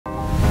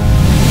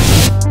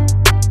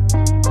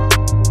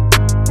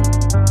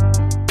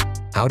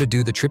How to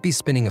do the Trippy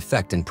spinning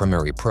effect in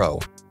Premiere Pro.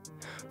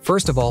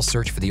 First of all,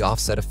 search for the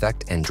offset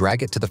effect and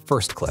drag it to the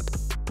first clip.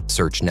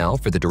 Search now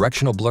for the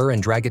directional blur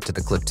and drag it to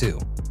the clip 2.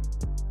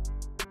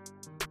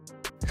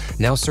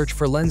 Now search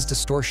for lens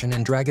distortion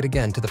and drag it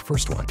again to the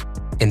first one.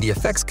 In the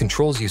effects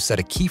controls, you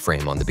set a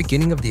keyframe on the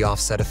beginning of the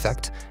offset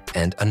effect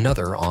and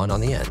another on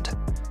the end.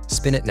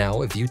 Spin it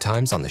now a few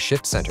times on the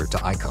shift center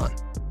to icon.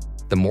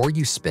 The more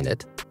you spin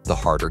it, the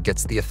harder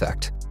gets the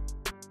effect.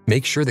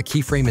 Make sure the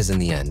keyframe is in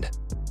the end.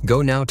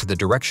 Go now to the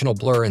directional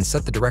blur and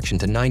set the direction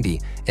to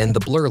 90 and the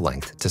blur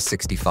length to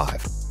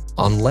 65.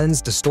 On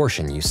lens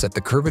distortion, you set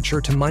the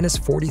curvature to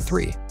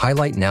 -43.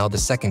 Highlight now the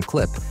second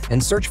clip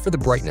and search for the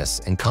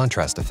brightness and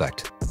contrast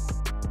effect.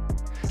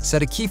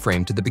 Set a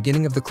keyframe to the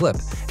beginning of the clip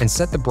and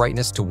set the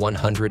brightness to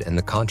 100 and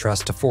the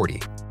contrast to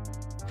 40.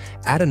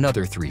 Add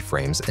another 3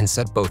 frames and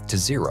set both to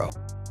 0.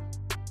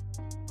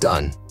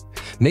 Done.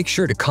 Make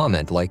sure to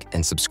comment, like,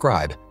 and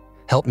subscribe.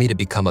 Help me to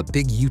become a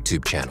big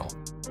YouTube channel.